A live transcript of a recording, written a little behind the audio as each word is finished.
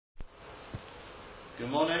Good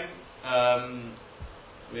morning.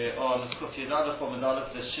 We're on Kuf Yadalef or Medalef.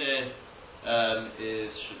 The shir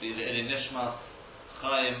should be the Ili Nishmas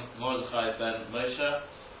Chaim Mordechai ben Moshe.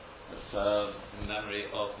 It's in memory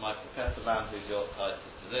of Michael Kesterman, who's your title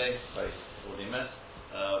today. Very sorely missed.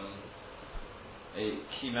 A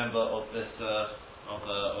key member of this of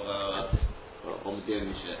our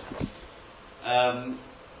Omedioni shir.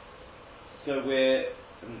 So we're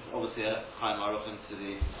obviously a Chaim Aruchim to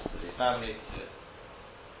the family.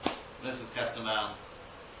 Mrs. Kesterman,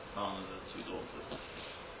 one of the two daughters.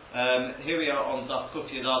 Here we are on Daf Kuf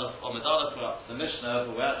Yadalef or Medalef. We're up to the Mishnah,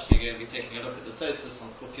 but we're actually going to be taking a look at the Tosfos on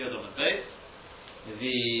Kuf Yad Amud Beis.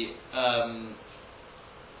 The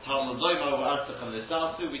Talmud Lomo Artach and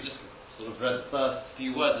Lisasu. We just sort of read the first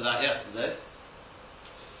few words of that yesterday.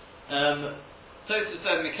 Tosfos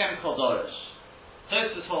said Mikem Kol Dorish.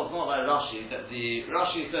 Tosfos holds not like Rashi, that the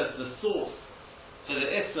Rashi says the source to the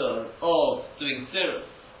Issur of doing Sirus,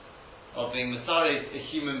 of being Masari, a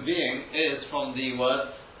human being, is from the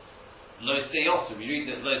word Lo Seyosu. We read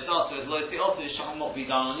that Lo Seyosu is Lo Seyosu, it shall not be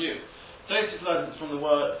done on you. Tosfos learns from the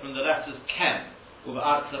letters Kem, or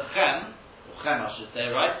Chem, or Chem I should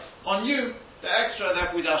say, right? On you, the extra,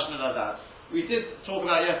 therefore we dash that. We did talk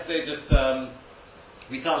about yesterday, just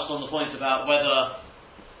we touched on the point about whether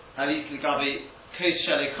Alit Ligabi Kais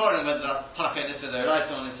Shele Korin, whether that's Taka Nissa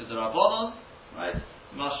Deraita or Nissa Derabonon, right?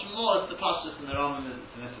 Mashmor is the Pashtus and the Rambam is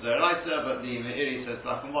Nissa Deraita, but the Meiri says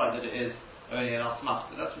black and white that it is only an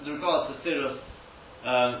Asmachta. That's with regards to Sirus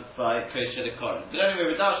by Kais Shele Korin. But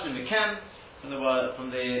anyway, we're dashing Mikem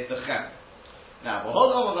from the Chem. Now,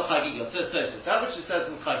 hold on with the Chagiga. That which it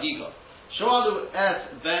says in Chagiga. Shoalu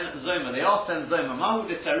es ben Zoma. They asked then Zoma,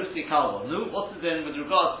 Mahu de Terusi Kalva. No, what's it then with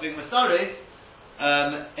regards to being Masari?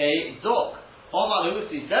 A dog. Omar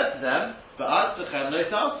Lucy said to them,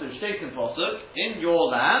 in your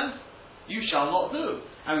land you shall not do.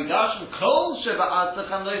 And we dash from Kol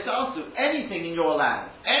anything in your land,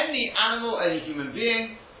 any animal, any human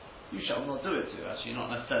being, you shall not do it to. Actually, not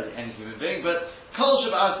necessarily any human being, but Kol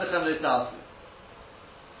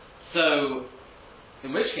So,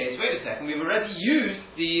 in which case, wait a second, we've already used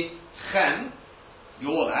the Chem,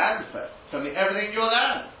 your land, so everything in your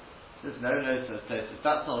land. There's no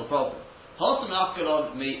that's not a problem.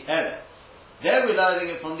 There we're learning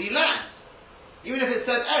it from the land. Even if it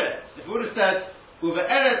said Eretz. If it would have said Uva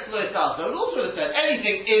Eretz Lo Yisasa, it would also have said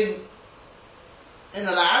anything in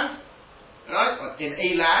the land, right? Or in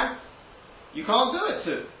a land, you can't do it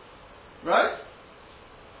to. Right?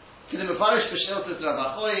 As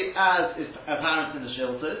is apparent in the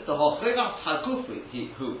Shiltas, the Hochrinas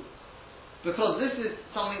Hakufi, who? Because this is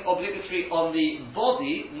something obligatory on the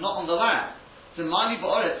body, not on the land. So mani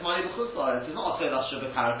ba'oretz, mani b'chutz ha'oretz. It's not a chelasha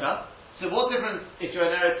b'karka. So what difference if you're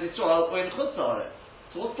in Eretz Yisrael or in chutz ha'oretz?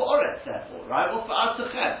 So what's ba'oretz therefore, right? What's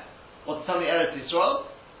ba'artachem? What's only Eretz Yisrael?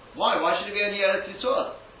 Why? Why should it be only Eretz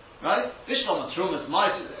Yisrael? Right? Bishlam and Trumas,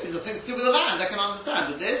 is a thing to do with the land, I can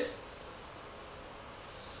understand. But this?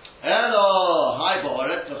 Hello, hi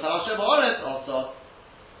ba'oretz, chelasha ba'oretz also.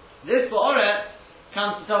 This ba'oretz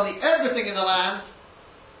comes to tell me everything in the land,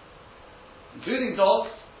 including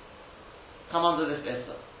dogs, come under this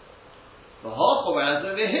Issa. Whereas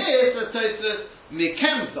over here, it says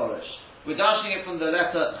Mikem Dorish. We're dashing it from the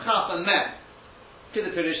letter Chaf and Mem to the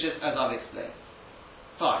Perishis, as I've explained.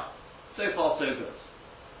 Fine. So far, so good.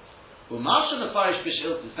 Umasha Nefarish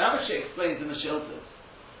B'Shiltus. Now what she explains in the Shiltus.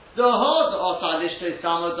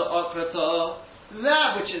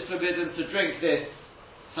 That which is forbidden to drink this,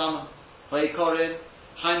 some Vaikorin,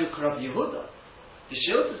 Hainu Rav Yehuda. The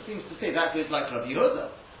Shiltus seems to say that goes like Rav Yehuda.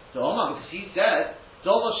 So Omar, because he said,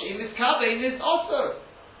 Dolosh in this Kabein is also.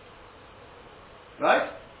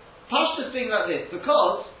 Right? Pashtus being like this,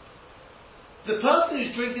 because the person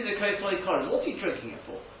who's drinking the Kais Vaikorin, what's he drinking it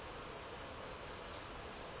for?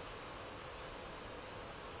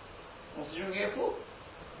 What's he drinking it for?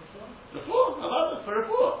 For a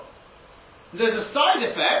poor. There's a side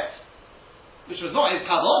effect, which was not his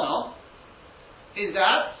Kavanah, is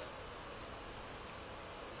that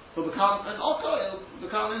he'll become an Oka, he'll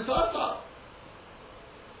become an Infarta.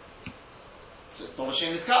 So it's not a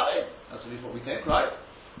shame it's Kabe. That's at least what we think, right?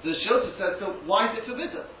 So the Shilta says, so why is it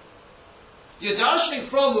forbidden? You're darshaning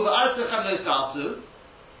from Uva Artachem Lo Yisasa.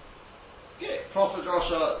 Okay, Prophet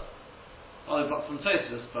Rosha, from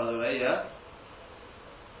Tosfos, by the way, yeah?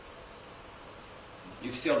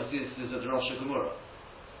 You can see obviously this is a Rosha Gemara.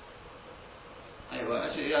 Anyway,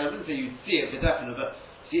 actually, I wouldn't say you'd see it for definite, but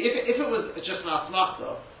see, if it was just an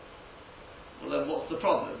Asmachta, well then what's the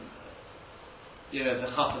problem? The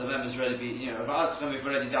Chaf of the members already be, we've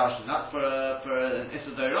already darshan, that's for an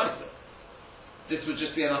Issa D'Oraisa. This would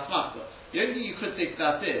just be an Asmachta. The only thing you could think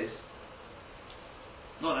that is,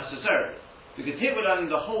 not necessarily, because here we're learning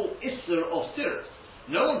the whole Isser of Sirus.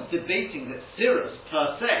 No one's debating that Sirus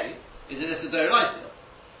per se is an Isser D'Oraisa.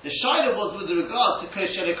 The Shaila was with regard to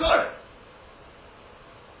Kosher Lekor.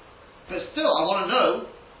 But still, I want to know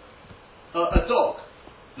a dog,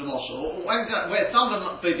 the Moshe, where some of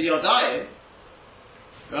them be Yodayim,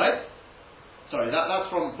 right? Sorry, that's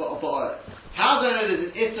from Ba'ar. How do I know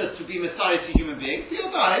there's an Isser to be Messiah to human beings?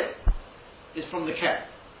 Yodayim is from the Ket.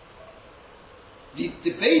 The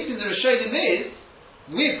debate in the Rishonim is,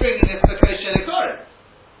 we're bringing this to Kosher Lekor.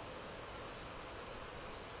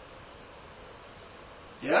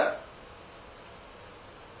 Yeah?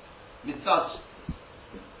 Mitzad,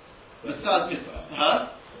 huh?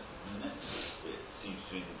 It seems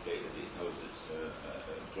to indicate that it knows it's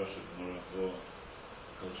Josh of Murah or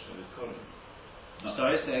Kosher Lekor.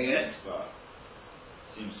 Sorry, say again? But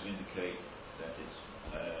seems to indicate that it's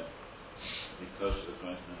because of the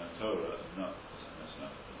point in the Torah, not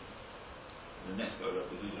the next part of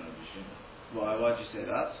the Hudon of Yishima. Why'd you say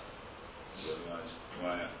that? Otherwise,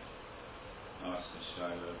 why ask the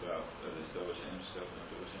Shaila about whether it's Dover Shem stuff or not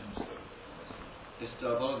Dover Shem stuff? This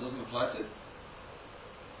doesn't apply to it?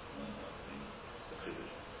 Well, I think the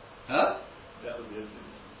Chiddush. Huh? That would be a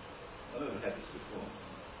Chiddush. I've never had this before.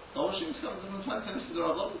 Dover Shem doesn't apply to Mr.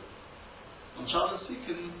 Rabban. On Shabbos you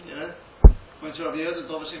can, point to Rabbi Yehuda,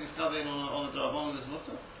 Dover Shem is coming on the Rabban with his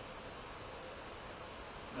mutter.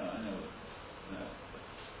 No, I know. No.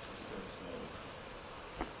 It's very small.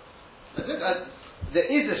 There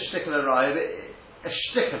is a shtickler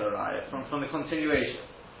raya from the continuation.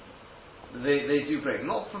 They do break.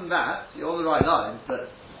 Not from that, you're on the right lines, but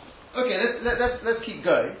okay, let's keep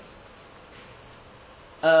going.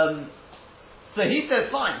 So he says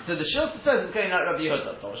fine. So the Shilta says it's going like Rabbi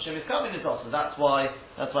Yehuda. Hashem is coming is also. That's why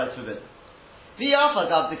it's forbidden. The Alpha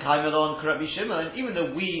got the Kaimelon Rabbi Shimon, even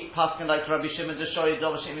though we paskin like Rabbi Shimon to show you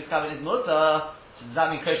Hashem is coming is mutter. Does that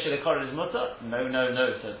mean Kosher Lekor is mutter? No,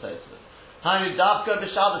 says Tosfos. Hanu Dafka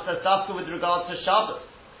b'Shabbos says Dafka with regard to Shabbos.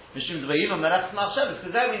 Mishum Zbayim Merech Tzmach Shabbos,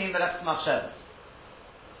 because there we need Merech Tzmach Shabbos.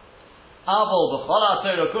 Avol b'Chol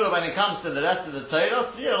HaTorah Kula, when it comes to the rest of the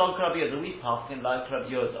Torah, three along Rabbi Yehuda, we paskin like Rabbi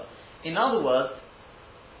Yehuda. In other words,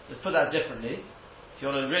 let's put that differently. If you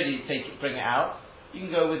want to really bring it out, you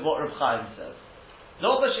can go with what Reb Chaim says.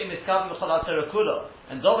 Dov Hashem is kaven b'Chol HaTorah Kula,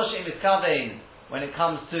 and Dov Hashem is kaven when it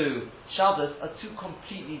comes to Shabbos are two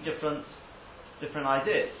completely different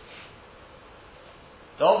ideas.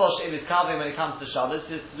 Dov Hashem is kaven when it comes to Shabbos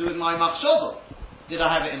is to do with my machshava. Did I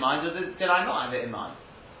have it in mind or did I not have it in mind?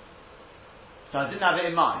 So I didn't have it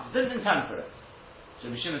in mind. Didn't intend for it. So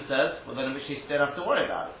Rabbi Shimon says, well then in which case you don't have to worry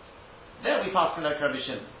about it. There we pass like Rabbi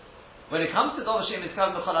Shimon. When it comes to Dov Hashem is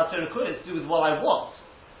kaven b'Chol HaTorah Kula, it's to do with what I want.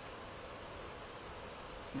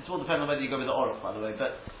 This will depend on whether you go with the Orach, by the way,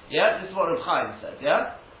 but yeah, this is what Reb Chaim says,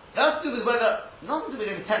 yeah? That's to do with whether, nothing to do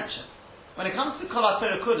with intention. When it comes to Kol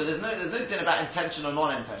HaTorah Kula, there's no din about intention or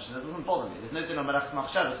non-intention. That doesn't bother me. There's no din on Merech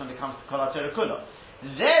Tzmach Shabbos when it comes to Kol HaTorah Kula.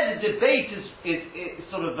 There, the debate is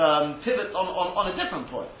sort of pivots on a different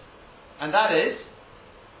point, and that is,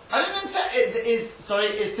 is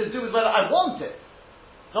to do with whether I want it.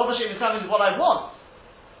 Dov Hashem is coming is what I want,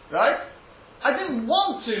 right? I didn't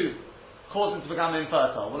want to cause him to become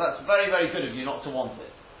infertile. Well, that's very, very good of you not to want it.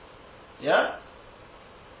 Yeah?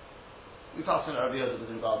 We pass on Rabbi Yehuda with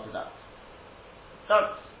regard to that.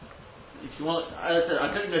 That's, if you want, as I said,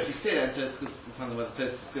 I don't know if you see it, because it depends on whether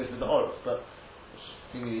it goes with the Horus, but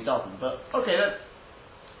seemingly doesn't. But, okay,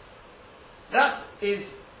 that is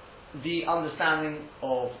the understanding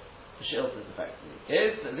of the Shiltas, effectively.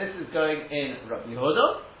 Is that this is going in Rabbi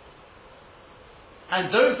Yehuda. And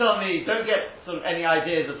don't get sort of any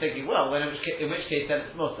ideas of thinking, well, in which case then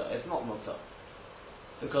it's mutter. It's not mutter.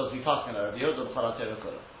 Because we pass on Rabbi Yehuda b'Chol HaTorah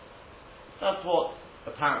Kula. That's what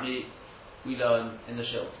apparently we learn in the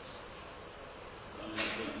Shiltas. I'm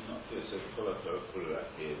not clear, so Kol HaTorah Kula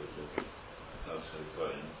here with the Kosher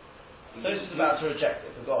Lekor. This is about to reject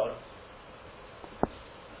it for God.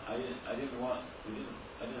 The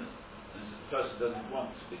person doesn't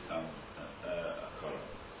want to become a Korah.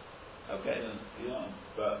 Okay.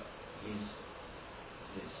 But he's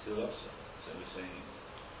still also. So we're saying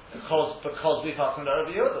because we pass on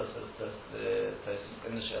Rabbi Yehuda, says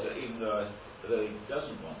in the Shiltas. Even though he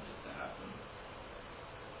doesn't want it to happen,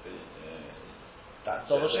 that's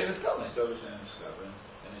Dov Hashem is coming. Dov Hashem is coming,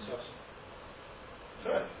 and it's also.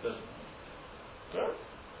 Correct. Doesn't want it. Correct.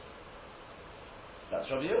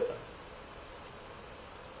 That's Rabbi Yehuda.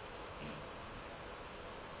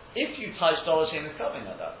 If you touch Dov Hashem is coming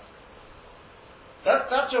like that. That's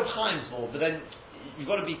Reb Chaim's law, but then you've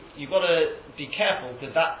got to be careful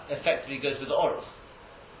because that effectively goes with the Oruch.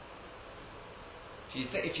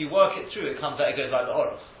 If you work it through, it comes out, it goes like the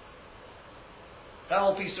Oruch. That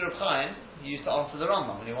whole piece of Reb Chaim, he used to answer the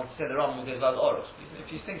Rambam when he wanted to say the Rambam goes like the Oruch. If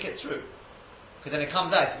you think it through, because then it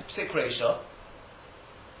comes out, it's Psik Reisha.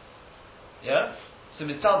 Yeah? So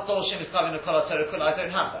Mitzad Dol Shem is coming to Kol HaTorah, I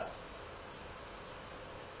don't have that.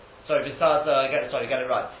 Sorry, Mitzad, get it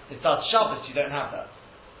right. Mitzad Shabbos, you don't have that.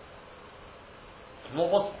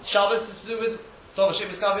 What Shabbos is to do with Dol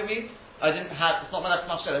Shem is coming means? I didn't have, it's not my last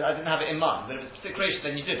Shabbos, I didn't have it in mind. But if it's Psik Reisha,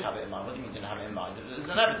 then you did have it in mind. What do you mean you didn't have it in mind? It's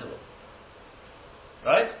inevitable.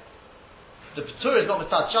 Right? The Patur is not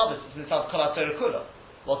Mitzad Shabbos, it's Mitzad Kol HaTorah Kula.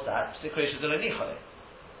 What's that? Psik Reisha de Lo Nichale.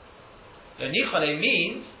 Lo Nichale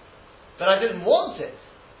means that I didn't want it.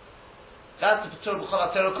 That's the Patur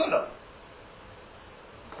B'Kol HaTorah Kula.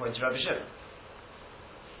 According to Rabbi Shimon.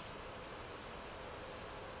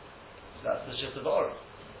 So that's the shift of the Oruch.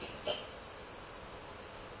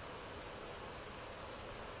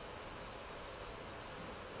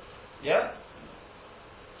 Yeah?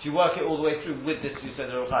 If you work it all the way through with this, you said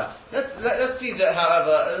the Reb Chaim. Let's see that,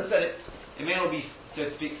 however, as I said, it may not be, so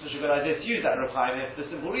to speak, such a good idea to use that Reb Chaim for the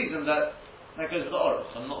simple reason that goes with the Oruch.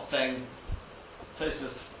 I'm not saying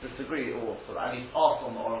Tosfos disagree or sort of at least ask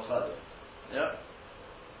on the Oruch further. Yeah?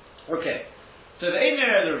 Okay. So the Ein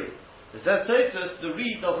Meir the Reed. It says Tosfos, the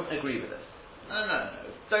Reed doesn't agree with this. No.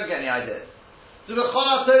 Don't get any ideas. The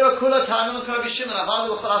B'chol HaTorah Kula Taimon Rabbi Shimon. Avad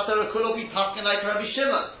the B'chol HaTorah Kula be paskin like Rabbi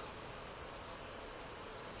Shimon.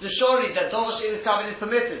 The shori that Dov Hashem is coming is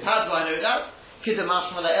permitted. How do I know that? Kidem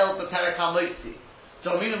Mashma La'el B'Perek HaMoitzi.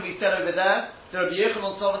 So we said over there, the Rabbi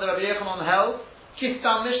Yechanan told the Rabbi Yechanan held, Kis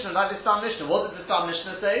Stam Mishnah, like the Stam Mishnah. What did the Stam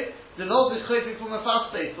Mishnah say? The Nov is chayfing from a fast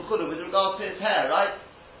place, with regard to his hair, right?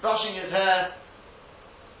 Brushing his hair,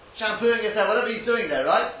 shampooing his hair, whatever he's doing there,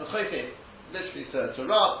 right? The chayfing, literally to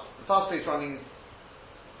rub, the fast place running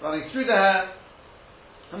through the hair.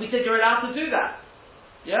 And we said you're allowed to do that.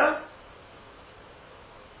 Yeah?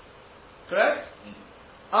 Correct?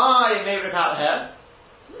 I may rip out hair.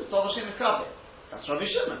 Dov Hashem is covered. That's Rabbi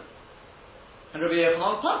Shimon. And Rabbi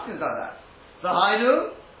Yechanan paskins like that. The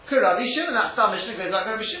Hainu, Rabbi Shimon, that's the Mishnah goes like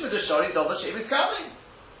Rabbi Shimon, the Shori, Dov Hashem is coming.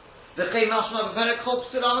 The Chei Mashma B'Perek Chol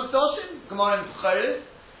P'Siram Doshim, Gemara in B'Choris,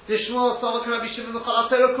 the Shmuel Tzavak Rabbi Shimon B'Chol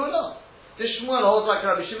HaTorah Kula. The Shmuel holds like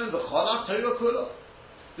Rabbi Shimon B'Chol HaTorah Kula.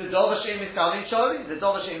 The Dov Hashem is coming, Shori, the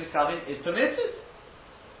Dov Hashem is coming is permitted.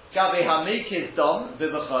 Gabe HaMeikis Dom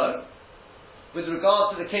B'B'Chor, with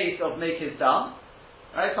regard to the case of Meikis Dam,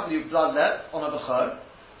 right, somebody with blood left on a B'chor,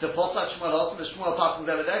 to post like Shmuel also, the Shmuel passes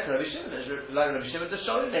over there, Rabbi Shimon, like Rabbi Shimon, the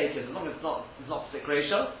Shori Meikis, as long as it's not Psik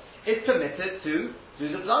Reisha, it's permitted to do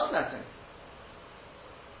the bloodletting.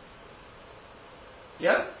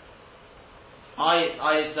 Yeah?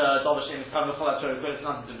 Dov Hashem is coming B'chol HaTorah, it's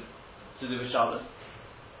nothing to do with Shabbos.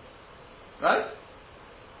 Right?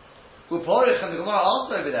 Uporich and the Gemara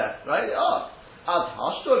asked over there, right? They asked. Ad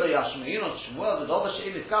Hashtor Yashmiin on Shmuel, the Dov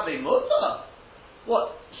Hashem is coming Mutter.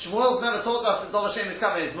 What? Shmuel's never told us that Dov Hashem is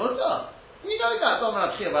coming is Mutter. We know that. Domer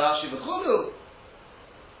Abchir Barashi B'Chulu.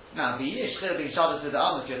 Now, B'yish Chil B'in Shabbos with the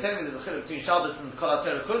Amos, you're telling me there's a Chil between Shabbos and Kol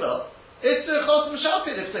HaTorah Kula. It's the Chosim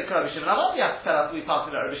Shapir if they Rabbi Shimon. I won't be asked to tell us we passed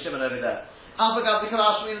it at Rabbi Shimon over there. Avagav the Kol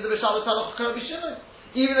Hashmiin and the B'Shabbos Halach Rabbi Shimon.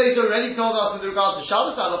 Even though he's already told us with regard to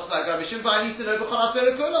Shabbos Halach like Rabbi Shimon, but I need to know B'Chol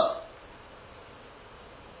HaTorah Kula.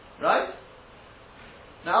 Right?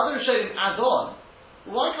 Now, other Rishonim add on.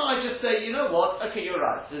 Why can't I just say, you know what? Okay, you're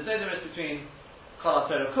right. There's no difference between Kol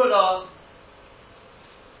HaTorah Kula.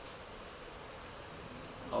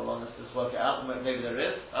 Hold on, let's just work it out. Maybe there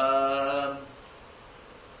is.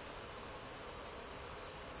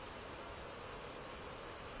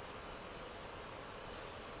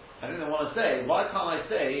 I think I want to say, why can't I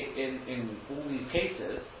say in all these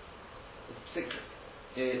cases,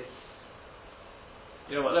 it's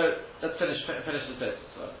you know what? Let's finish the test.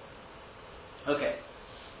 Okay.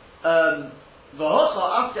 V'hocha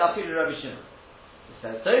afti afilu Rabbi Shimon. It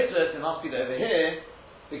says Tosfos, it must be that over here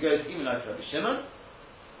it goes even like Rabbi Shimon.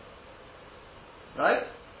 Right?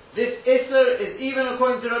 This Isser is even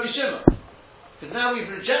according to Rabbi Shimon. Because now we've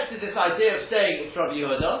rejected this idea of saying it's Rabbi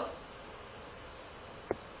Yehuda.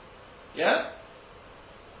 Yeah?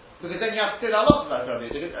 Because then you have to say that lot like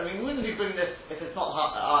Rabbi Yehuda. I mean, we wouldn't be bringing this if it's not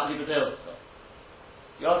Libadil stuff.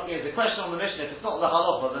 You're asking us a question on the mission, if it's not the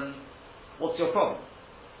halacha, then what's your problem?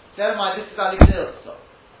 So never mind, this is Ali B'dil stuff.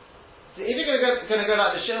 So if you're going to go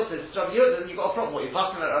like the Shil says, it's Rabbi Yehuda, then you've got a problem. What, you're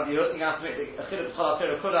passing like Rabbi Yehuda, you're going to have to make a chiluk b'chol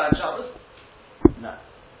HaTorah Kula and Shabbos? No.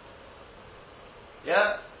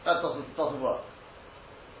 Yeah? That doesn't work.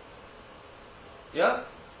 Yeah?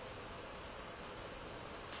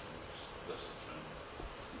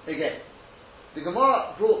 again, the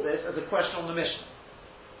Gemara brought this as a question on the Mishnah.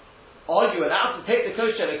 Are you allowed to take the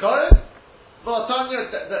kosher likorim? Well, Tanya,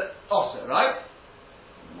 also, right?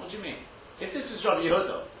 What do you mean? If this is Rabbi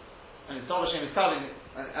Yehuda, and it's Dov Hashem is telling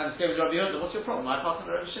and it's going to Rabbi Yehuda, what's your problem? I pass on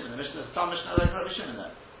to Rabbi Shimon. The Mishnah is some Mishnah like Rabbi Shimon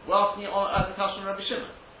there. We're asking you as a question from Rabbi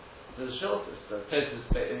Shimon. So the Shiltis, the Toast is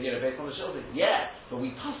based on the Shiltis. Yeah, but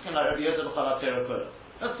we pass on like Rabbi Yehuda b'chal ha'terah kula.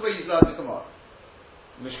 That's the way you learn the Gemara.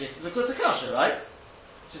 In which case, it's a good kasha, right?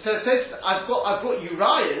 So it says, I've got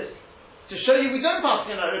Uriahs to show you we don't pass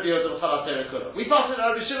on like Rabbi Yehuda b'chal ha'terah kula. We pass on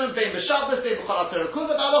like Rabbi Shimon bein b'Shabbos, bein b'chal ha'terah kula,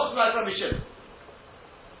 but halach like Rabbi Shimon.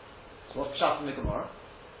 So what's pshat in the Gemara?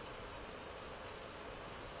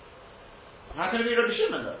 How can it be Rabbi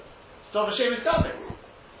Shimon though? Stop Hashem is coming.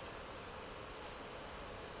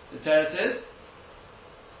 The teretz is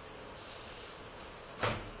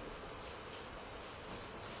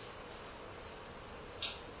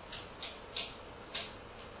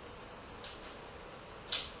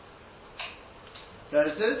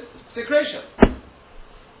Sikresha.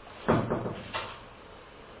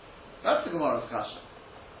 That's the Gemara's kasha.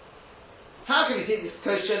 How can we take this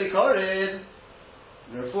kosher likorim,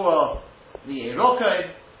 the refuah, the Erokai,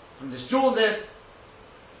 from this jaundice,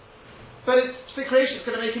 but it's Sikresha is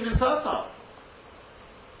going to make him infertile.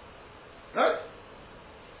 Right?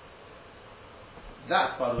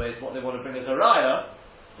 That, by the way, is what they want to bring as a raya,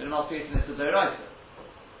 but in Maltese it's a Doraisa.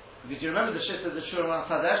 Because you remember the shit of the Shur Ran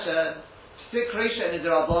Chadesh, Sikresha in the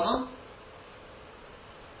Rabbanon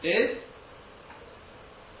is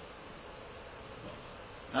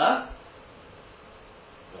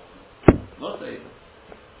not the even.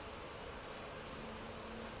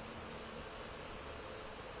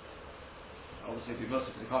 Obviously, if you must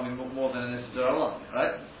have becoming more than an Isra one,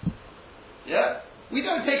 right? Yeah? We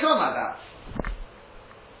don't take on like that.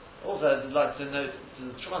 Also, I'd like to note,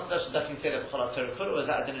 the Trumas doesn't definitely say that B'chol HaTorah Kula was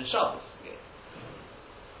that in Shabbos.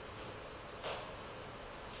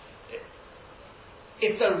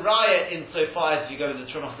 It's a riot insofar as you go with the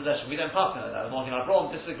Trumas Hadesh. We don't pass like that. The Morgan Abraham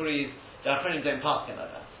disagrees. The Afrenim don't pass like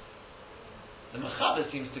that. The Mechaber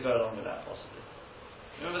seems to go along with that, possibly.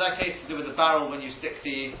 Remember that case to do with the barrel when you stick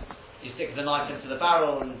the knife into the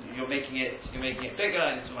barrel and you're making it bigger,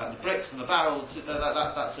 and it's about the bricks from the barrel.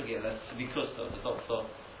 That's again, that's to be kusto, the doctor.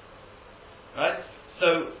 Right?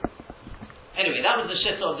 So anyway, that was the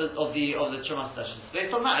shit of the Trumas sessions. Based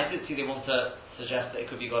on that, I did see they want to suggest that it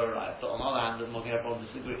could be got a right, but on the other hand, the Morgan everyone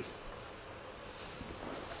disagrees.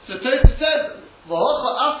 So Tosfos says,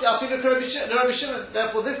 Rabbi Shimon.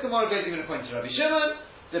 Therefore, this Gemara goes even according to Rabbi Shimon.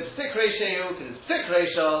 The Psik Reisha, because it's Psik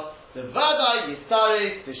Reisha, the Vada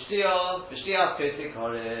Yistaris B'Shtiyah Pesik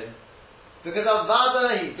Horin. Because of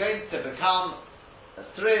Vada, he's going to become a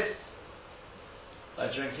thrist by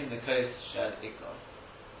drinking the Kos Shel Ikor.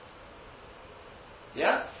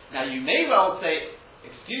 Yeah? Now you may well say,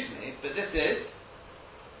 excuse me, but this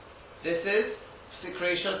is Psik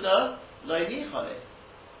Reisha to Lo Nichale.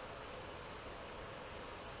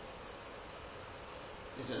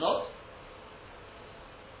 Is it not?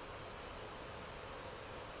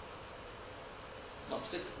 Not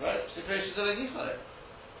right? Psik Reisha to Lo Nichale.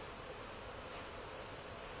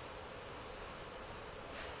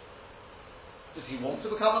 Does he want to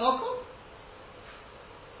become an Okol?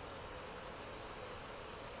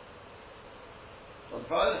 On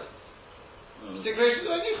Friday. Psik Reisha to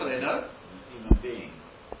Lo Nichale, no? Human being,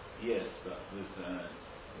 yes, but with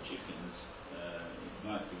chickens, it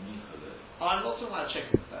might be nichale. I'm not talking about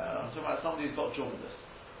chickens there. I'm talking about somebody who's got jaundice.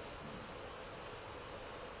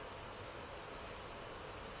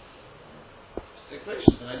 Psik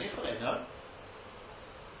Reisha to Lo Nichale, no?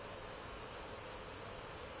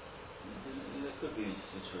 There could be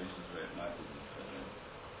situations where it might be nichale.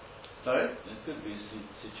 Sorry? There could be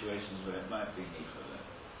situations where it might be nichale.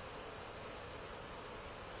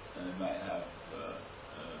 And it might have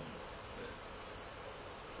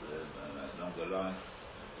longer life,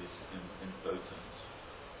 impotence,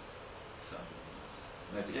 some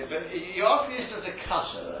medical. Yeah, but you're asking this as a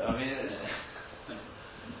kasha, though. I mean,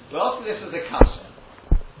 we're asking this as a kasha.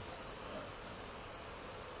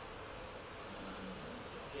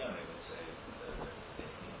 Yeah, I would say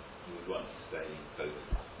you would want to stay impotent.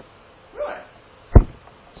 Right.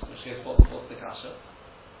 So, in which case, what's the kasha?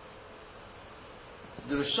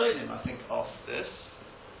 The Rishonim, I think, asked this.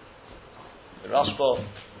 The Rashba.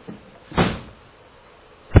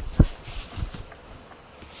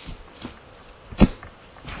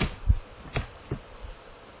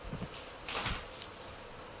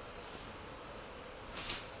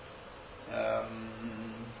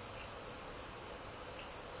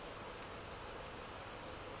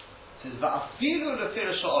 Says Va'afilu lefir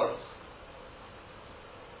sha'aruch.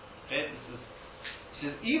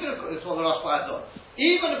 says, this is what the Rashba adds on.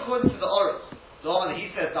 Even according to the Aruch, the one that he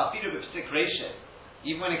says, Dafidu b'psik reisha,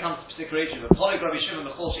 even when it comes to psik reisha, the Poly Rabbi Shimon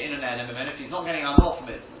b'chol she'inu ne'enem, and if he's not getting anor from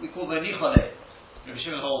it, we call the nichale. Rabbi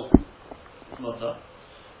Shimon holds mutter.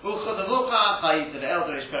 Ucha devucha chayit, the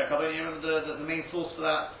elder ish perakabon, you remember the main source for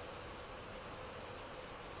that?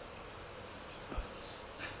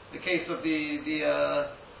 The case of the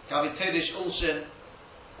Gavi Tedish Ulshin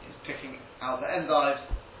is picking out the endives.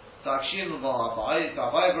 Da'akshim v'ha'abai,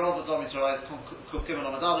 da'abai v'rov v'dom yitzharai, kufkim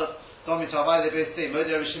v'lamadadav, dom yitzharai, they both say,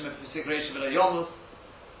 Modeh Rishim v'psik v'la yomus.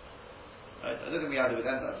 Right, I don't think we had it with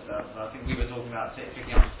endives, I think we were talking about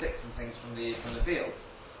picking up sticks and things from the field.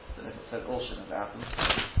 I don't know if it said Ulshin as it happens.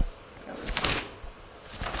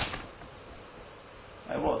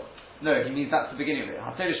 It was. No, he means that's the beginning of it.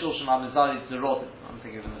 Hateri Shulshan Mizali Zerodim. I'm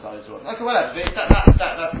thinking of the Mizali Zerodim. Okay, whatever.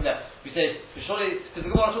 That's in there. We say, surely, because the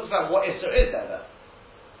Gemara talks about what Isser is there.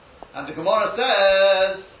 And the Gemara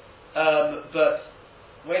says, but,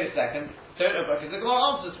 wait a second, don't know, because the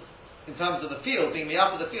Gemara answers, in terms of the field, being me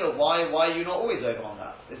up of the field, why are you not always over on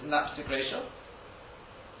that? Isn't that Psik Reisha?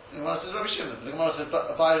 The Gemara says Rabbi Shimon. The Gemara says,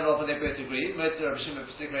 but Abai and Rava, they both agree. Most of Rabbi Shimon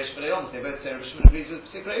Psik Reisha for Leon. They both say Rabbi Shimon agrees with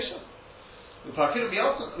Psik Reisha. We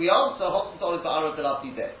answer Hot and Solid Ba'arad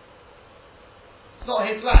Delati Day. It's not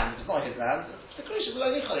his land. It's not his land. It's the creation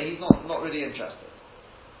of Nichale. He's not really interested.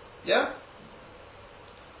 Yeah.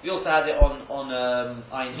 We also had it on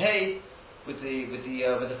Ein Hay with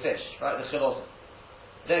the fish, right? The Chilosim.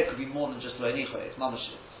 There it could be more than just Lo Nichale. It's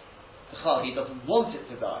Mamashit. The Chal, he doesn't want it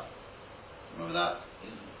to die. Remember that?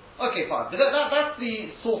 Okay, fine. But that's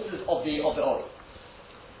the sources of the oil.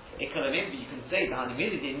 But you can say the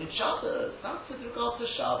Hanimilidin in Shabbos. That's with regard to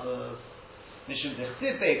Shabbos. Mishum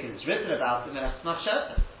Dechtiv because it's written about him and that's not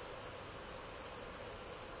Shabbos.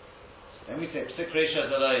 Then we say Psik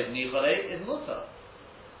Reisha Zalai Nichale is Mutter.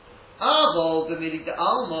 Avol B'milik de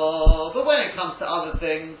Alma. But when it comes to other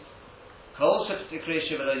things, Kol Psik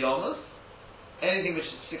Reisha V'la Yomus, anything which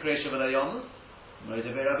is Psik Reisha V'la Yomus, Rabbi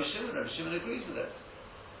Shimon agrees with it.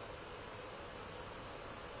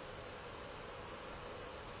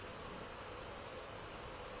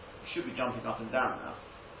 Should be jumping up and down now.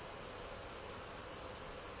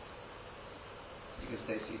 You can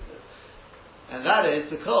stay seated. And that is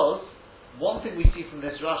because one thing we see from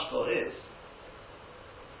this Rashba is,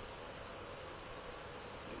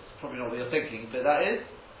 it's probably not what you're thinking, but that is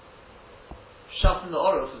Shas in the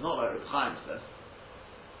Orus is not like Reb Chaim says.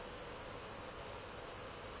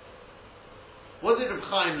 What did Reb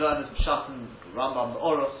Chaim learn as Shas in Rambam the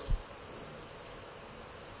Orus?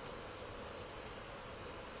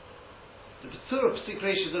 The Patur of Psik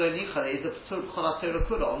Reisha Zolei Nichale is the Patur of B'chol HaTorah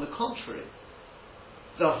Kula. On the contrary,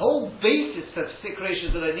 the whole basis of Psik Reisha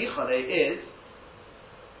Zolei Nichale is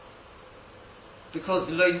because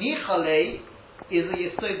Lo Nichale is a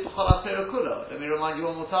Yesod B'chol HaTorah Kula. Let me remind you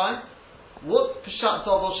one more time. What's Pshat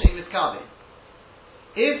Dovol She'im Miskavein?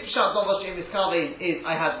 If Pshat Dovol She'im Miskavein is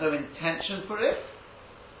I had no intention for it,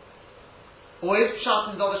 or if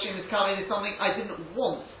Pshat Dovol She'im Miskavein is something I didn't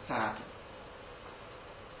want to happen.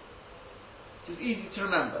 It's easy to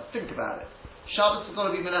remember. Think about it. Shabbos is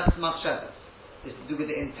going to be Menachas Machshavas. It's to do with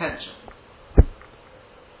the intention.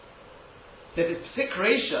 So if it's Psik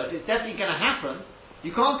Reisha, if it's definitely going to happen,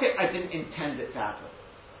 you can't say, I didn't intend it to happen.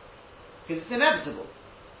 Because it's inevitable.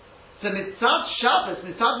 So Mitzad Shabbos,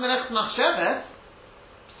 Mitzad Menachas Machshavas,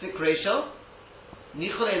 Psik Reisha,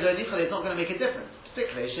 Nichole, Lo Nichole is not going to make a difference.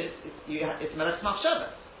 Psik Reisha, it's Menachas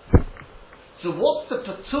Machshavas. So what's the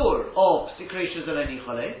Patur of Psik Reisha Lo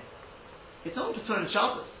Nichole? It's not a Patur in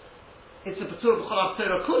Shabbos. It's a Patur B'chol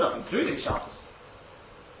HaTorah Kula, including Shabbos.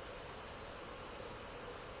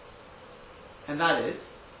 And that is,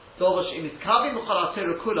 Dovash Im Iskavi B'chol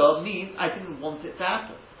HaTorah Kula means I didn't want it to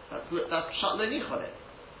happen. That's Pshat Lo Nichole.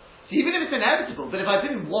 So even if it's inevitable, but if I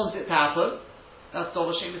didn't want it to happen, that's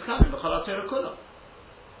Dovash Im Iskavi B'chol HaTorah Kula.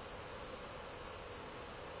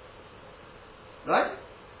 Right?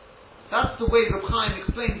 That's the way Reb Chaim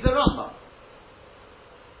explains the Rambam.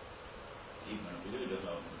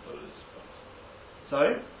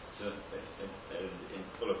 Sorry? So, in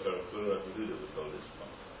Kol HaTorah Kula, Yehuda was told this one.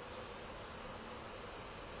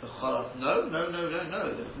 No.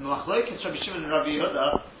 The Machlokes Rabbi Shimon and Rabbi Yehuda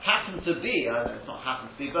happen to be, I don't know, it's not happen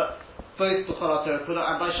to be, but both B'chol HaTorah Kula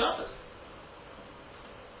and by Shabbos.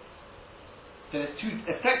 So there's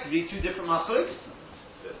effectively two different Machlokes.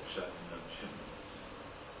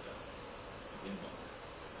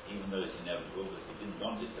 Even though it's inevitable, but he didn't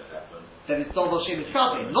want it to happen. Then it's Dov Hashem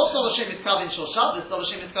Miskavin. Not Dov Hashem Miskavin Shal Shabbos, Dov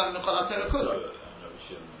Hashem Miskavin B'chol HaTorah Kula.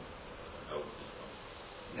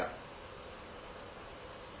 Yeah.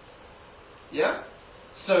 Yeah?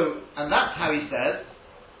 So, and that's how he says,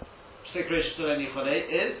 Psikrish Nichole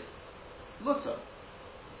is Mutter.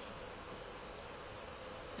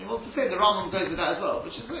 He wants to say the Rambam goes with that as well,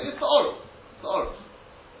 which is it's the oral. It's the oral.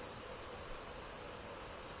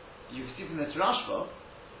 You can see from this Rashba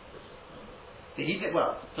that he did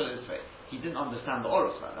well, put it this way, he didn't understand the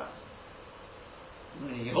orals like that.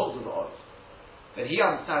 He holds with the orals. But he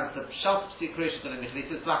understands that Pshat Psikrish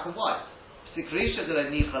Nichole is black and white. Psikrish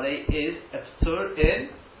Nichole is a P'tur in,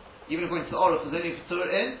 even according to the orals, it's only a P'tur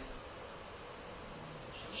in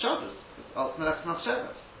Shabbos. It's Melech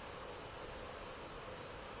Shabbos.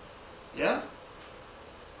 Yeah?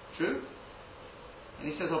 True? And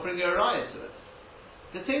he says, I'll bring you a riot to it.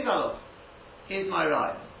 The thing I here's my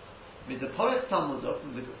riot. With the Poret Talmud,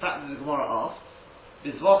 from the fact that the Gemara asked,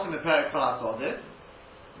 Bizvachim Eperek Chalat Odeh.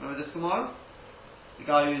 Remember this Gemara? The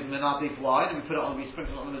guy who used Menadiv wine, and we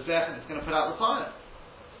sprinkle it on the Mizbech, and it's going to put out the fire.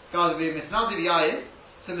 The guy who used Misnadiv Yayin,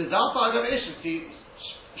 so Mizal Fire Ishim, so he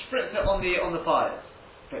sprints it on the fire.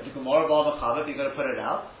 But the Gemara, Baal Machaber, you've got to put it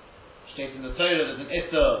out. States in the Torah, there's an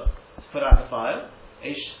Issa to put out the fire.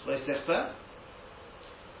 Eish lo sichta.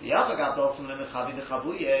 The other guy also in the Chavi the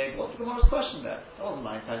Chabuye. What's the Gemara's question there? That wasn't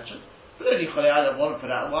my intention. But only I don't want to put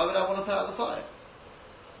out. Why would I want to put out the fire?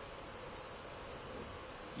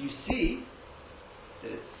 You see,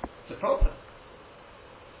 it's a problem.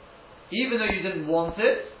 Even though you didn't want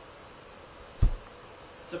it,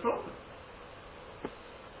 it's a problem.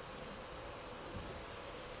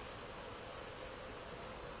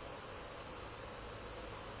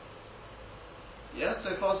 Yeah, so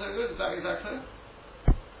far so good. Is that exactly?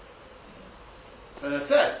 So as I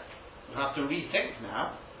said, we have to rethink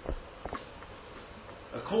now.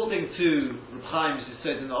 According to Reb Chaim's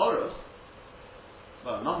said in the Aruch,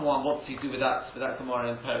 well, number one, what does he do with that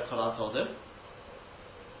Gemara in Perek Chalat Odeh?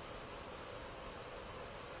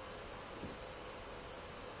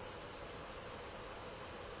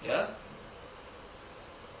 Yeah?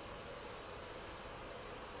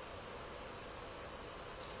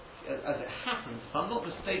 As it happens, if I'm not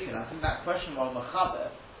mistaken, I think that question was Machaber.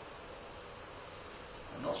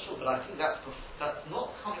 I'm not sure, but I think that's not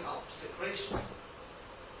coming up to the creation.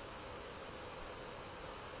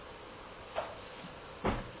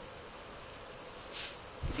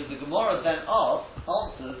 Because the Gemara then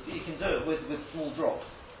answers that you can do it with small drops.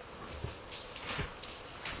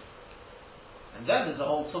 And then there's a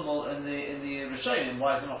whole tumult in the Rishonim,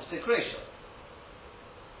 why is it not Psik Reisha?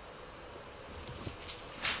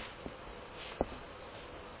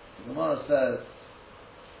 The Gemara says,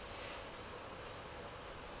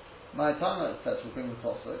 my time says we'll bring the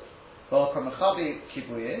Tosfot. V'al Mechabi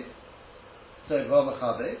Kibuye. So V'al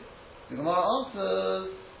Mechabi. The Gemara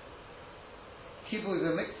answers, Kibuy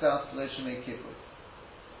v'miktas lo shemei kibuy.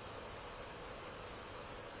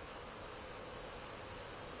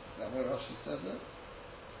 Is that where Rashi says it?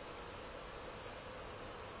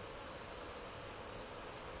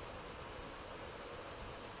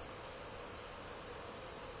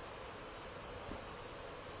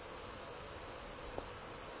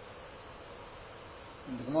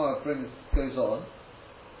 And the Gemara goes on,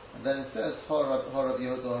 and then it says Harav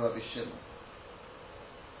Yehuda Harav Shimon.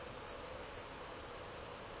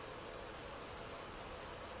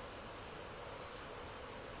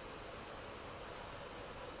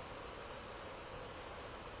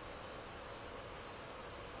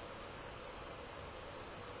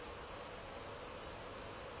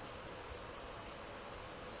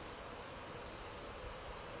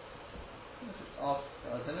 I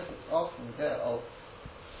don't know if it's asking there.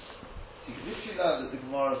 See, because if you know that the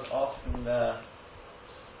Gemara is asking there,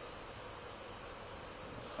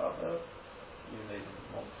 you know, it doesn't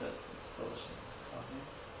want it,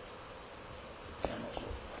 I'm not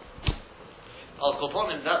sure. I'll go upon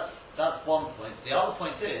him, that's one point. The other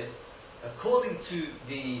point is, according to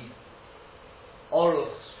the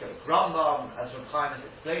Aruch, Rambam, as Reb Chaim has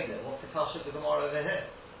explained it, what's the kasha of the Gemara over here?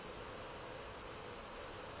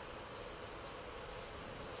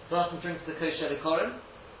 Person drinks the kosher likorim.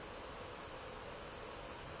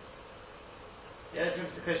 Yeah,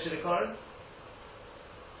 drinks the kosher likorim.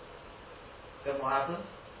 Then what happens?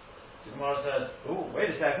 The Gemara says, "Oh, wait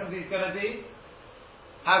a second, he's going to be.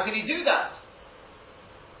 How can he do that?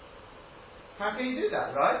 How can he do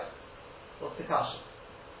that? Right? What's the kasha?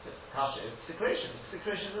 Kasha is secretion.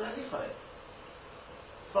 Secretion is an anichai.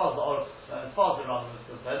 As far as the Aruch, as far as the Rambam is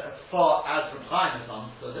concerned, as far as Reb Chaim has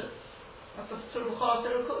understood it. That's a terrible chal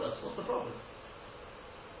terukulas. What's the problem?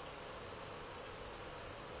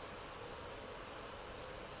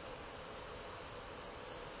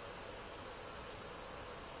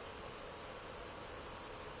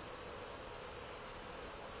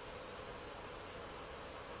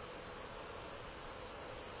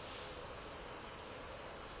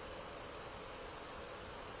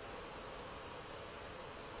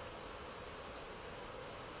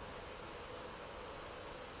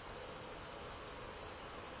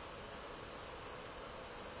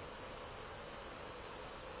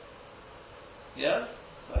 Yes?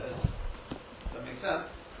 Does that make sense?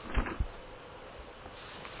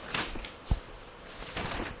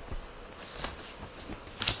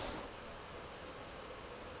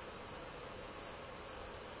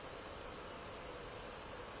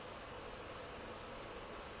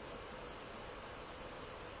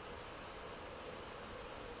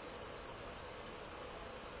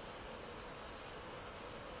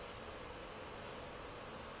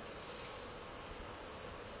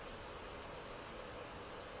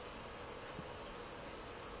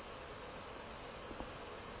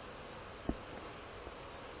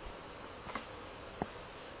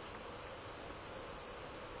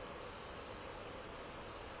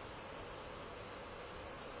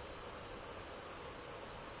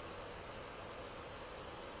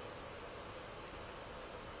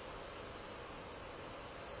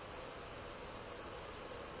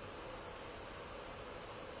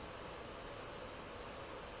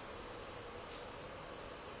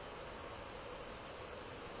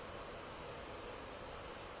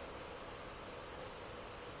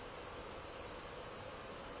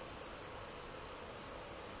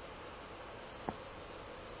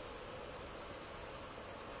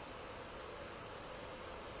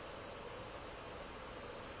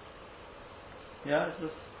 Yeah, it's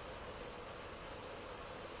just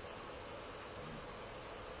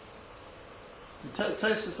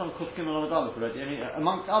Tosfos on Kuf Gimel Amud Aleph already. I mean,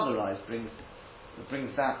 amongst other rayas,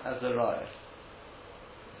 brings that as a raya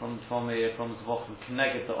from Zvochem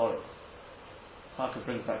Keneged the Oruch. Taka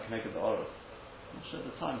brings that Keneged the Oruch. I'm not sure at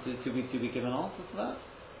the time. Did we give an answer to that?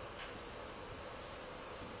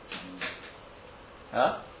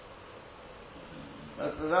 Huh?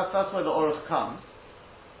 That's where the Oruch comes.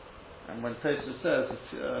 And when Tosfos says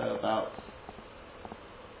about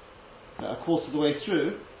a quarter of the way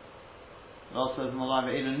through, it also says in the line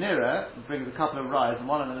in a Nira, it brings a couple of rayas, and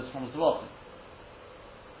one of them is from Zvochem.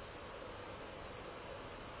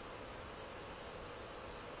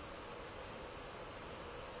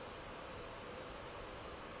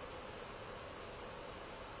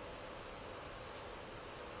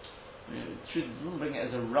 It doesn't bring it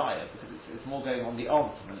as a raya because it's more going on the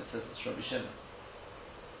answer when it says it's Rabbi Shimon.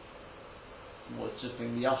 It's just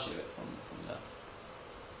being the yashiv from there.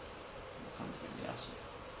 What comes being the yashiv?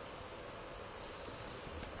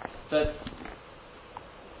 But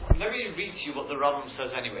let me read to you what the Rambam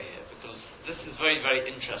says anyway here, because this is very, very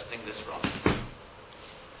interesting. This Rambam.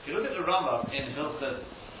 If you look at the Rambam in Hilchos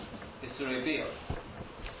Isurei Biyah,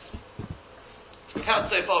 we've had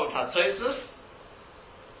so far we've had Tosfos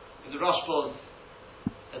with the Rashba's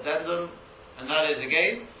addendum, and that is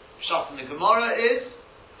again Pshat in the Gemara is.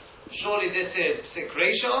 Surely this is Psik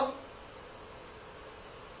Reisha.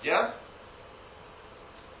 Yeah?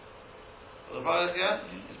 Well, the brothers, yeah?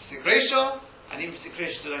 It's Psik Reisha, and even Psik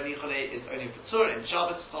Reisha D'Lo Nichole is only B'tzur, in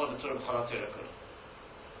Shabbos it's not a B'tzur B'chol HaTorah Kula.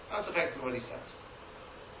 That's effectively what he said.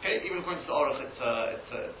 Okay, even according to the Aruch, it's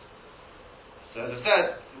so as I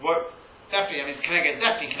said, definitely, I mean,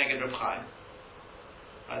 definitely Keneged Reb Chaim.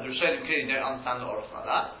 The Rishonim clearly don't understand the Aruch like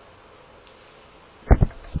that.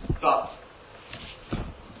 But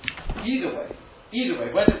either way,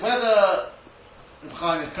 whether Reb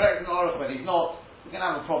Chaim is correct in the Aruch, whether he's not, we're going to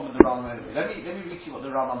have a problem with the Rambam anyway. Let me read you what the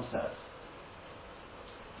Rambam says.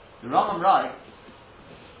 The Rambam writes,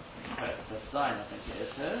 it's a sign, I think it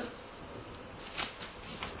is here.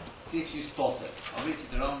 See if you spot it. I'll read you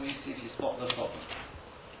the Rambam, you see if you spot the problem.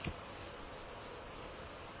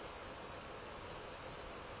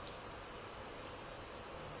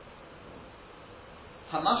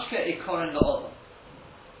 Hamashke ikorin la'odam.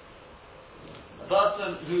 A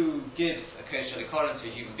person who gives a kosher ikorin to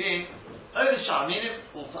a human being, over shar minim,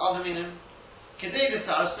 or to other minim, kedei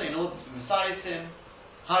d'sarsa, in order to be mesaris him,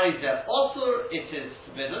 harizeh osur, it is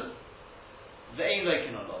forbidden, ve'ein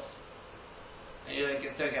loikin olos. And you don't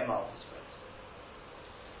get marbles for it.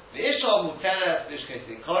 Ve'isha muteres b'shkes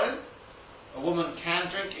ikorin, a woman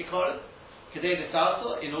can drink ikorin, kedei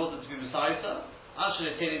d'sarsa, in order to be mesaris her,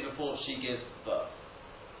 actually before she gives birth.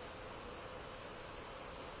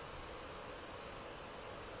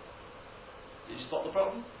 Did you spot the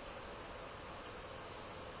problem?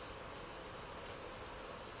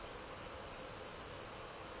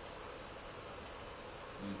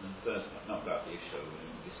 First, not about the issue,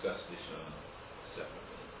 we discussed this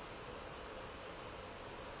separately.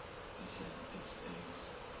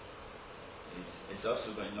 It's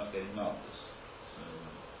also about not getting marbles, so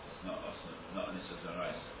it's not an issue of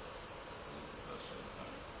rice.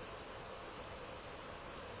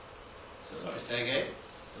 Sorry, say again?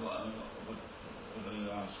 What are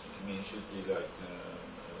you asking? I mean, it should be like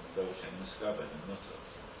Doshen Muskabed and Mutter.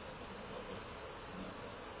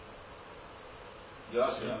 You're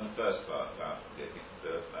asking on the first part about the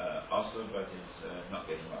also, but it's not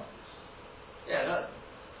getting markets. Yeah,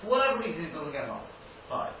 for whatever reason it doesn't get marked.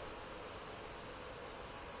 Fine.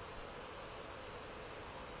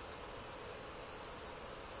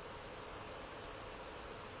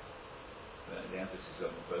 The emphasis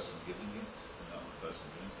on the person giving it, not the person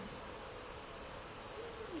drinking it.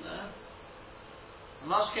 No.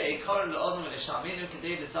 Mashke ikar le'odom v'nishaminu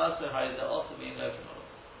k'dei l'sarso ha'izeh also being loken olov.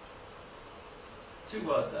 Two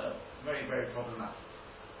words there, very, very problematic.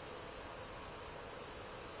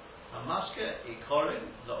 Hamashke ikorin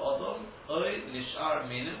le'odom oy lishar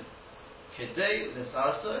minu k'dei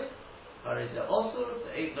l'sarso ha'izeh also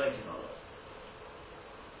being loken olov.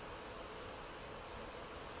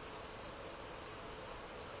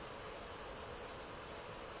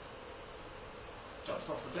 Jumps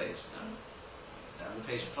off the page, no? Down the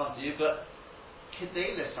page in front of you, but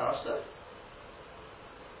Kidei Lesarsa?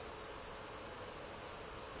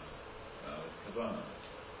 Kabbalah.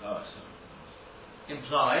 Oh,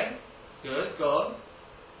 Implying, good, go on.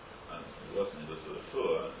 It wasn't able to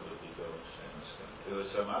refer, it would be going If there was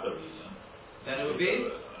some other reason, Then it would be?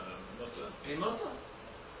 Mutter. Mutter.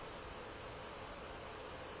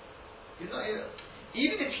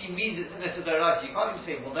 Even if he means it's an Issa D'Oraisa, you can't even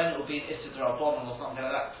say, well then it will be an Issa D'Rabbanan or something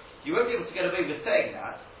like that. You won't be able to get away with saying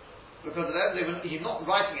that, because at the end of the day, he's not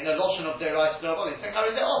writing in a lotion of D'Oraisa D'Rabbanan, he's saying, how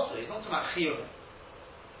is it also? He's not talking about Chiyuv.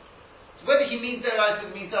 So whether he means D'Oraisa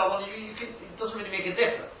or means D'Rabbanan, it doesn't really make a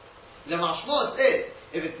difference. The mashmos is,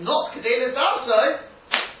 if it's not Kedei L'Sarso,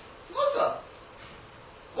 Mutter.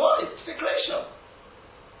 Why? It's Sikration.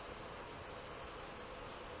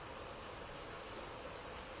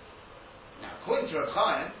 Now, according to Reb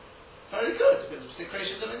Chaim, very good, because it's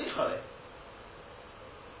Sikration of a Nichale.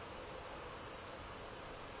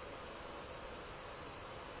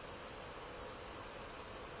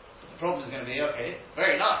 The problem is going to be, okay,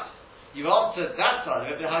 very nice. You've answered that side of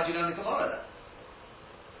it, but how do you learn the Gemara then?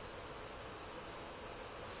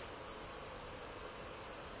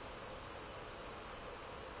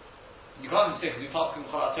 You can't say because we pass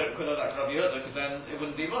because then it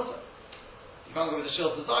wouldn't be mutter. You can't go with the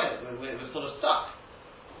shil's design. We're sort of stuck.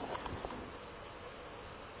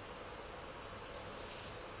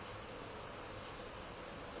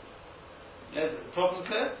 Is the problem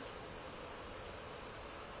clear?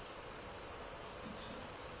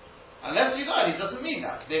 Unless you know, it doesn't mean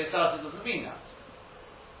that. Kedei L'Sarso doesn't mean that.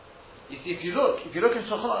 You see, if you look in the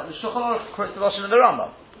Shulchan Aruch quotes the Lashon of the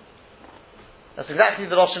Rambam. That's exactly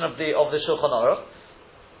the Lashon of the Shulchan Aruch.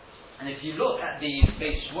 And if you look at the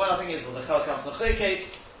Beit Shmuel, I think it is, or the Chalkam L'Chekek,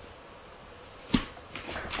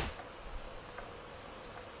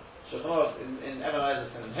 Shulchan Aruch in Evan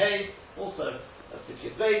Eisenstein and Hay, also, that's the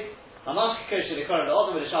Yud Beis, Hamash K'Kosh L'Kar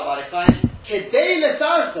L'Odom V'Lishav Arifayim, Kedei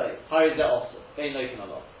L'Sarso, Harizeh also, Bein Loikin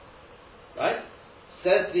Allah. Right?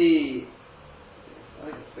 Says the, I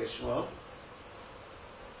think it's Beit Shmuel,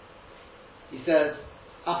 he says,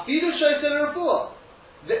 Afidu Shoyser Refuah,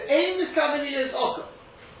 the aim is coming in is Oka.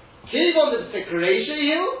 Kiv on the Psikration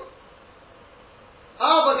you,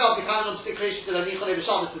 Avagav becoming on Psikration to the Nichole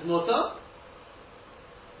B'Shabbos is Mutter,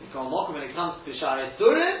 Mikol Mokum when it comes to Shari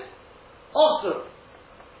Surim, Osur,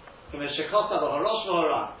 from a Shekota B'Harosh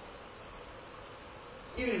V'Haran.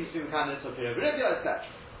 Even if you speak kind of Sofia B'Ribya, etc.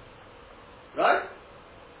 Right?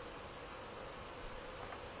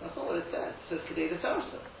 That's not what it says. It says Kedei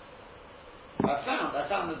L'Sarso. I found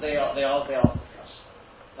that they are discussed.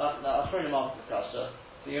 I've thrown them off discussion.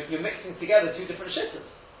 So you're mixing together two different shittas.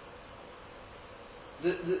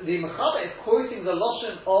 The Mechada is quoting the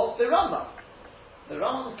Lashon of the Rambam. The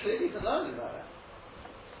Rambam clearly isn't learning about that.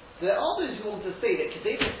 There are those who want to say that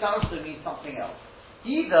Kedei L'Sarso means something else.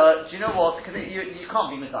 Either, do you know what? You can't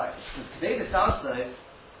be Messiah. Because Kedei L'Sarso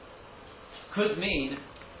could mean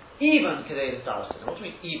even Kedei L'Sarso. What do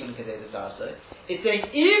you mean even Kedei L'Sarso? It's saying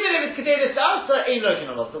even if it's Kedei L'Sarso, ain't looking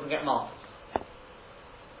a lot, doesn't get marked.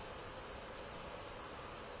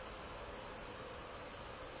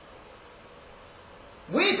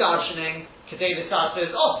 We're darshaning Kedei L'Sarso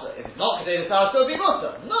is also. If it's not Kedei L'Sarso, it'll be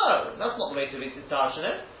mutter. No, that's not the way to be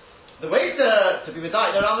darshaning. The way to be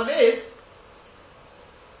medayik the Rambam is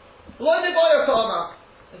Lo Meboya Kama.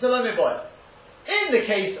 It's a Lo Meboya. In the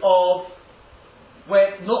case of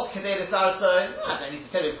where it's not Kedei L'Sarso, I don't need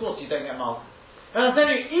to tell you, of course you don't get marked. And I'm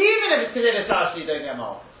telling you, even if it's Kedei L'Sarso, you don't get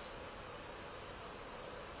marked.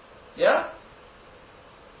 Yeah?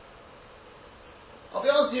 I'll be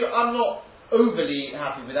honest with you, I'm not overly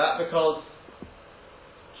happy with that because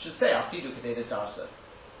I should say Afidu Kedei L'Sarso.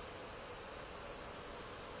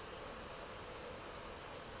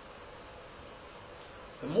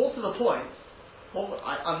 But more to the point,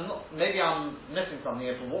 I'm not. Maybe I'm missing something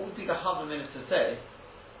here. But what would be the Hava minute to say?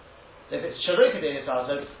 If it's Sharei Kedei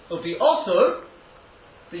Nisasa, it'll be also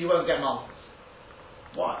that you won't get Malchus.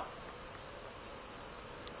 Why?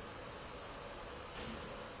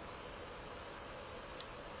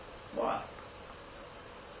 Why?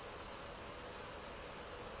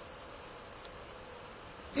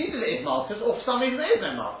 Either it is Malchus, or for some reason there is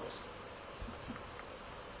no Malchus.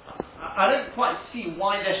 I don't quite see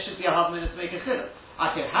why there should be a Hava minute to make a chiluk.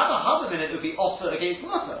 I could have a Hava minute that would be also against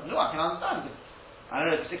Mutter. No, I can understand this. I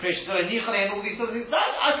don't know, secretion, and all these sort of things.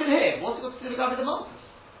 That I could hear. What's it got to do with the Malchus?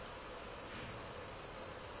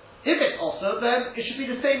 If it's also, then it should be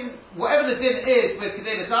the same. Whatever the din is with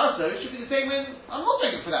Kedei L'Sarso, it should be the same when I'm not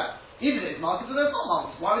doing it for that. Either it's Malchus or there's not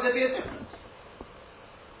Malchus. Why would there be a difference?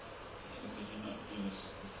 Because you're not doing a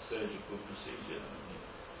surgical procedure.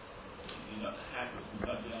 You're not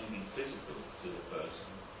doing anything physical to the person.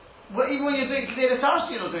 Well, even when you're doing Kedei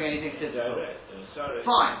L'Sarso, you're not doing anything physical. Correct.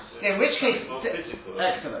 Fine. In which case,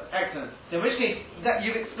 excellent. In which case, that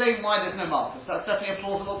you've explained why there's no Malchus. That's definitely a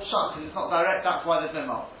plausible pshat because it's not direct. That's why there's no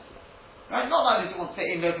Malchus. Right? Not like this you want to say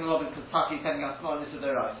in local Robin because Taki is telling us not this is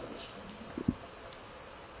their right.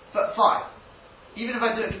 But fine. Even if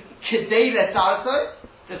I do it Kedei L'Sarso,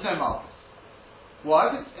 there's no Malchus.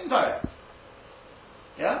 Why? Because it's indirect.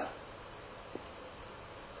 Yeah?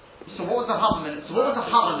 So what was the Hava minute? The Malchus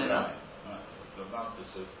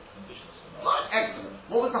of conditions. Right, excellent.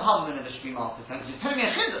 What was the Hava minute that should be Malchus? Because you're telling me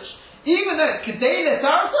a Chiddush. Even though it's Kedei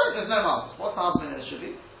L'Sarso, there's no Malchus. What's the Hava minute that should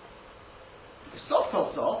be? Because soft,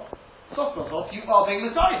 you are being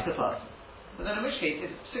Messiah to the person. But then in which case,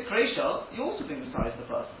 if it's Psik Reisha, you're also being Messiah to the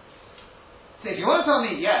person. So if you want to tell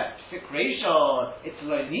me, yes, Psik Reisha, it's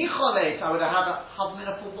Lo Nicholes, I would have had a Hava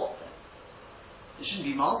minute for what then? It shouldn't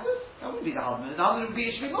be Malchus? That wouldn't be the Hava minute. The Hava minute would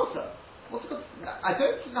be, it should be Mutter. I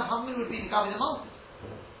don't think the Hava minute would be the Gabi the Malchus.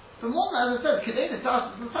 From what, as I said, Kedei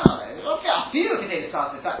L'Sarso doesn't sound like it. Okay, I feel Kedei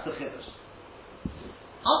L'Sarso if that's the Chiddush.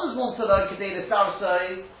 Others want to learn Kedei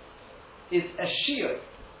L'Sarso is a shiur.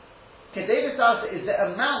 Kedei L'Sarso is the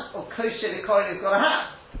amount of kosher the Kohen is going to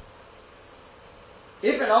have.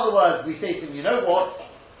 If, in other words, we say to him, you know what,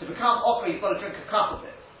 to become Okra, you've got to drink a cup of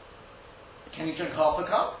it. Can you drink half a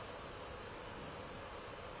cup?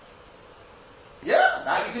 Yeah,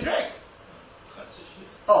 that you can drink.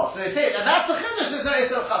 Oh, so they say, and that's the chiddush. There's no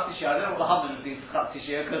Yisrael Chatzi Shia. I don't know what the Hamdan would be for Chatzi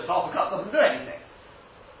Shia because half a cup doesn't do anything.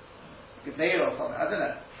 It's nail or something. I don't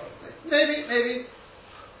know. Maybe.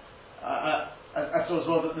 I saw as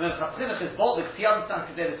well that the Minchas Chinuch is bold because he understands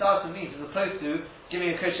Kedei L'Sarso means as opposed to giving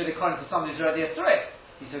a kosher L'Kohen to somebody who's already a Tzurek.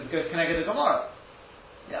 He says it goes Keneged Gemara.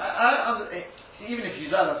 Yeah, even if you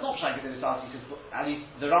learn that's not Shai Kedei L'Sarso, he says at least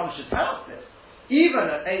the Rambam should tell us this. Even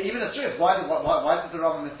a Tzurek. Why did the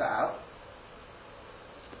Rambam miss that out?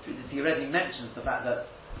 He already mentions the fact that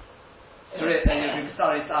this is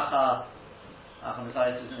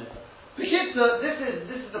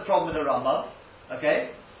the problem with the Rambam.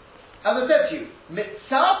 Okay, as I said to you,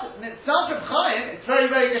 mitzat Reb Chaim, it's very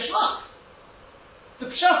very geshmak. The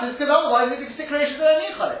pshat is because otherwise it's a secretion that I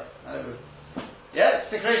nichale. Yeah,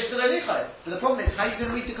 secretion that I nichale. So the problem is how are you going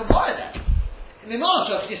to read the Gemara then? In the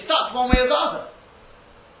Marshal, you're stuck one way or the other.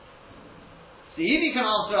 So if you can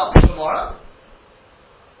answer up the Gemara,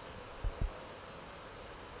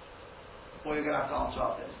 or you're going to have to answer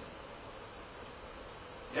up this.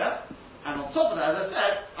 Yeah? And on top of that, as I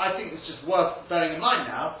said, I think it's just worth bearing in mind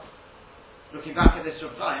now, looking back at this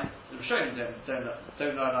Reb Chaim, the Rishonim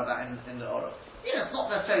don't know about that in the Orach. It's not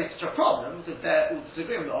necessarily such a problem, because they're all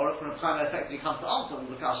disagreeing with the Orach, when Reb Chaim effectively comes to answer all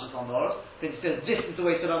the kashas on the Orach, then he says, this is the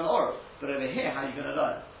way to learn the Orach. But over here, how are you going to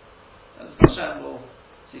learn? And Hashem will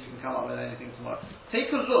see if you can come up with anything tomorrow. Take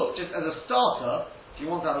a look, just as a starter, if you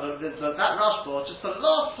want to have a look, that Rashba, just the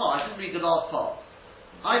last part, I didn't read the last part.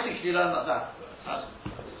 I think if you learn like that,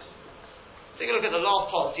 take a look at the last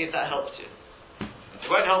part, see if that helps you. It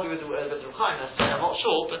won't help you with the Reb Chaim necessarily, I'm not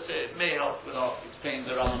sure, but it may help with explaining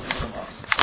the Rambam.